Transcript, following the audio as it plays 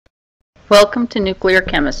Welcome to nuclear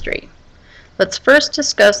chemistry. Let's first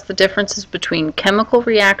discuss the differences between chemical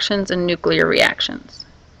reactions and nuclear reactions.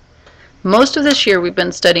 Most of this year we've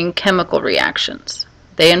been studying chemical reactions.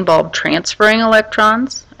 They involve transferring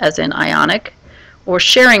electrons, as in ionic, or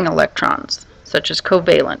sharing electrons, such as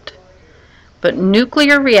covalent. But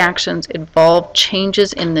nuclear reactions involve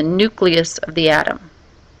changes in the nucleus of the atom.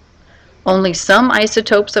 Only some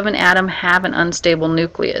isotopes of an atom have an unstable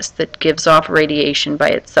nucleus that gives off radiation by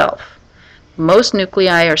itself. Most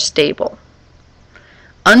nuclei are stable.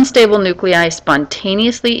 Unstable nuclei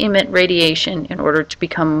spontaneously emit radiation in order to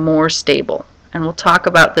become more stable, and we'll talk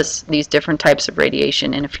about these different types of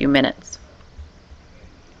radiation in a few minutes.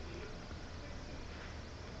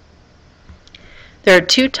 There are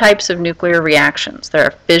two types of nuclear reactions. There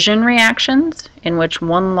are fission reactions, in which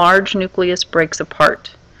one large nucleus breaks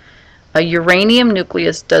apart. A uranium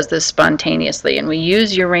nucleus does this spontaneously, and we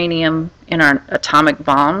use uranium in our atomic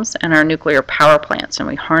bombs and our nuclear power plants, and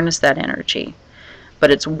we harness that energy.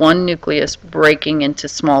 But it's one nucleus breaking into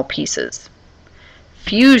small pieces.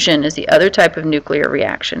 Fusion is the other type of nuclear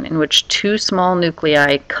reaction in which two small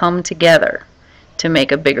nuclei come together to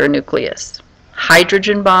make a bigger nucleus.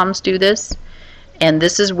 Hydrogen bombs do this, and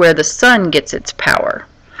this is where the sun gets its power.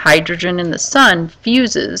 Hydrogen in the sun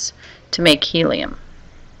fuses to make helium.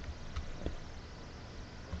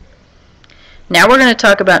 Now we're going to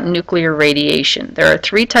talk about nuclear radiation. There are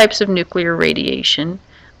three types of nuclear radiation,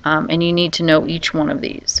 and you need to know each one of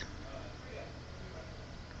these.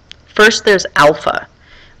 First, there's alpha.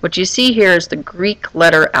 What you see here is the Greek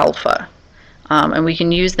letter alpha, and we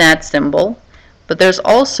can use that symbol. But there's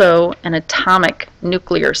also an atomic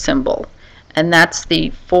nuclear symbol, and that's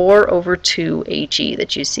the 4/2 He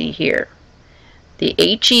that you see here. The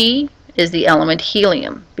He is the element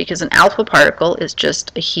helium, because an alpha particle is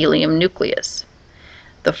just a helium nucleus.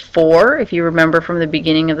 The 4, if you remember from the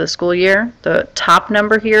beginning of the school year, the top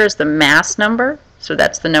number here is the mass number, so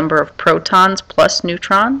that's the number of protons plus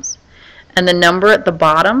neutrons. And the number at the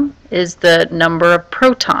bottom is the number of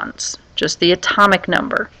protons, just the atomic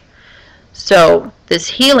number. So this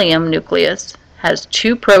helium nucleus has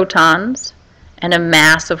 2 protons and a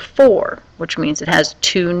mass of 4, which means it has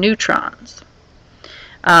 2 neutrons.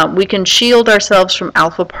 We can shield ourselves from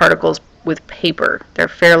alpha particles with paper. They're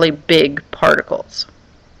fairly big particles.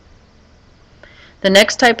 The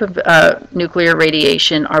next type of nuclear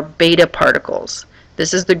radiation are beta particles.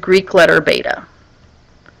 This is the Greek letter beta.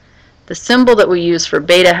 The symbol that we use for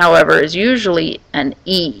beta, however, is usually an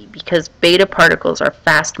E, because beta particles are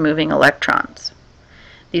fast-moving electrons.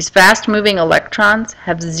 These fast-moving electrons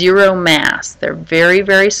have 0 mass. They're very,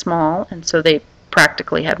 very small, and so they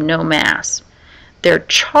practically have no mass. Their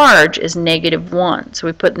charge is -1, so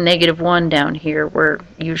we put -1 down here where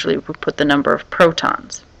usually we put the number of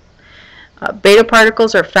protons. Beta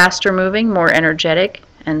particles are faster moving, more energetic,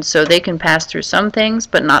 and so they can pass through some things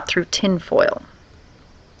but not through tinfoil.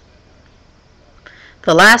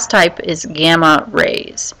 The last type is gamma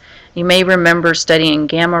rays. You may remember studying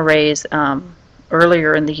gamma rays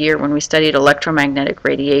earlier in the year when we studied electromagnetic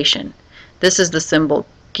radiation. This is the symbol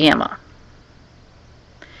gamma.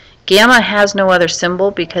 Gamma has no other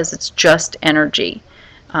symbol because it's just energy.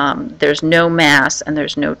 There's no mass and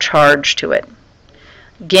there's no charge to it.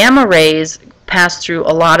 Gamma rays pass through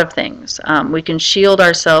a lot of things. We can shield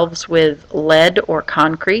ourselves with lead or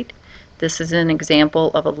concrete. This is an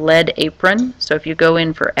example of a lead apron. So if you go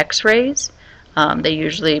in for x-rays, they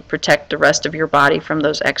usually protect the rest of your body from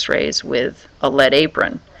those x-rays with a lead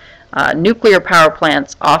apron. Nuclear power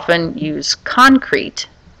plants often use concrete,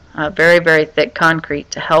 very, very thick concrete,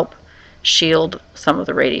 to help shield some of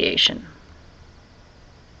the radiation.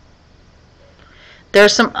 There are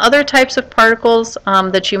some other types of particles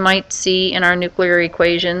that you might see in our nuclear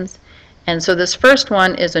equations, and so this first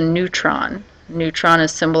one is a neutron. Neutron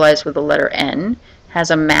is symbolized with the letter N,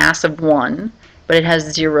 has a mass of 1, but it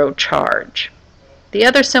has 0 charge. The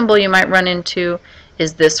other symbol you might run into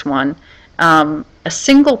is this one. A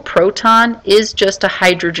single proton is just a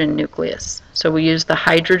hydrogen nucleus, so we use the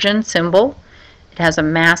hydrogen symbol. It has a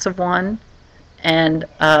mass of 1 and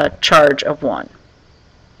a charge of 1.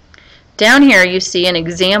 Down here you see an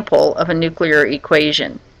example of a nuclear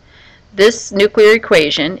equation. This nuclear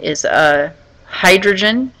equation is a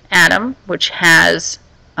hydrogen atom which has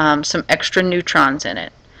some extra neutrons in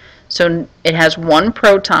it. So it has 1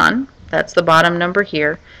 proton, that's the bottom number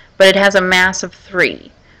here, but it has a mass of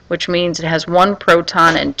 3, which means it has 1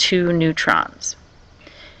 proton and 2 neutrons.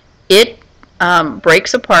 It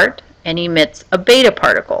breaks apart and emits a beta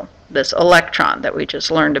particle, this electron that we just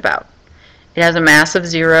learned about. It has a mass of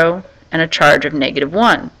 0 and a charge of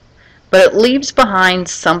 -1, but it leaves behind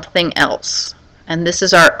something else, and this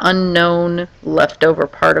is our unknown leftover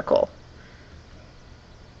particle.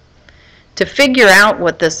 To figure out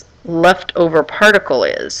what this leftover particle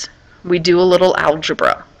is, we do a little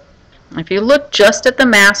algebra. If you look just at the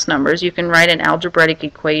mass numbers, you can write an algebraic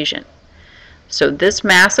equation. So this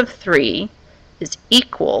mass of 3 is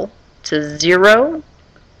equal to 0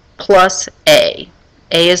 plus A.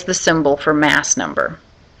 A is the symbol for mass number.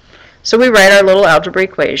 So we write our little algebra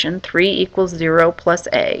equation, 3 equals 0 plus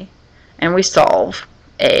A, and we solve.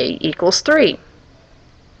 A equals 3.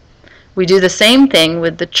 We do the same thing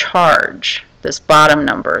with the charge, this bottom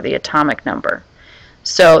number, the atomic number.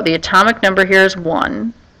 So the atomic number here is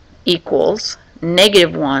 1 equals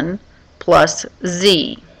 -1 plus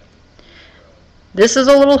Z. This is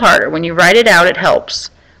a little harder. When you write it out, it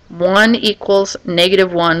helps. 1 equals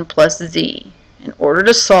 -1 plus Z. In order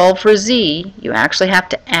to solve for Z, you actually have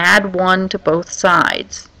to add 1 to both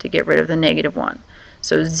sides to get rid of the -1.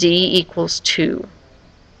 So Z equals 2.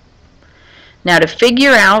 Now to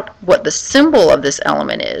figure out what the symbol of this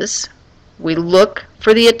element is, we look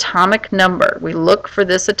for the atomic number. We look for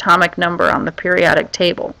this atomic number on the periodic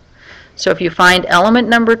table. So if you find element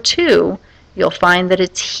number 2, you'll find that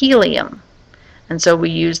it's helium. And so we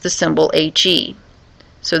use the symbol He.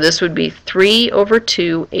 So this would be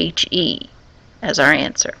 3/2 He as our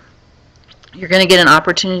answer. You're going to get an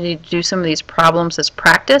opportunity to do some of these problems as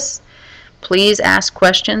practice. Please ask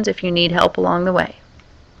questions if you need help along the way.